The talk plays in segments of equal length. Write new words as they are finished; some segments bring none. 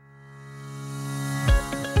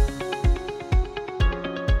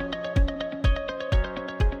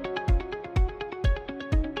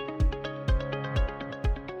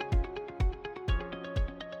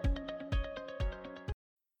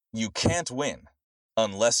You can't win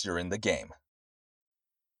unless you're in the game.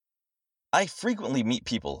 I frequently meet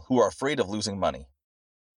people who are afraid of losing money.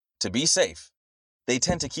 To be safe, they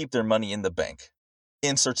tend to keep their money in the bank,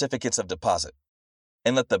 in certificates of deposit,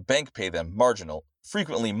 and let the bank pay them marginal,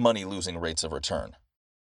 frequently money-losing rates of return.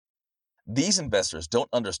 These investors don't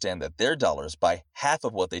understand that their dollars buy half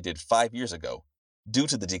of what they did 5 years ago due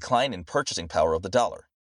to the decline in purchasing power of the dollar,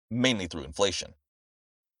 mainly through inflation.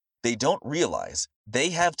 They don't realize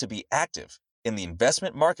they have to be active in the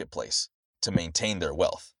investment marketplace to maintain their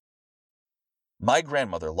wealth. My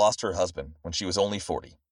grandmother lost her husband when she was only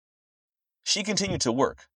 40. She continued to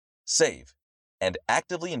work, save, and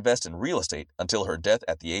actively invest in real estate until her death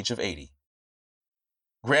at the age of 80.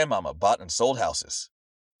 Grandmama bought and sold houses,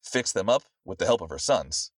 fixed them up with the help of her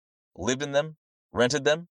sons, lived in them, rented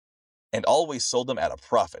them, and always sold them at a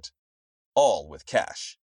profit, all with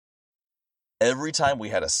cash. Every time we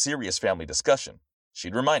had a serious family discussion,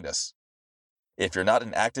 she'd remind us, if you're not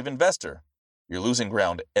an active investor, you're losing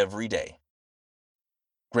ground every day.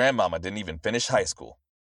 Grandmama didn't even finish high school,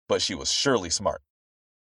 but she was surely smart.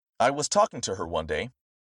 I was talking to her one day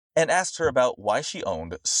and asked her about why she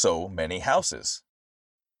owned so many houses.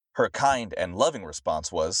 Her kind and loving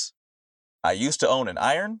response was, I used to own an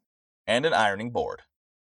iron and an ironing board.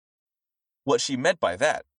 What she meant by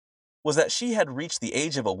that was that she had reached the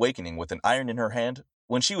age of awakening with an iron in her hand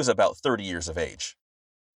when she was about 30 years of age.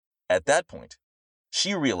 At that point,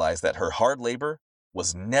 she realized that her hard labor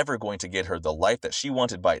was never going to get her the life that she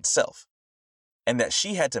wanted by itself, and that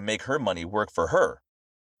she had to make her money work for her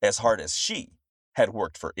as hard as she had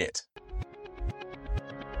worked for it.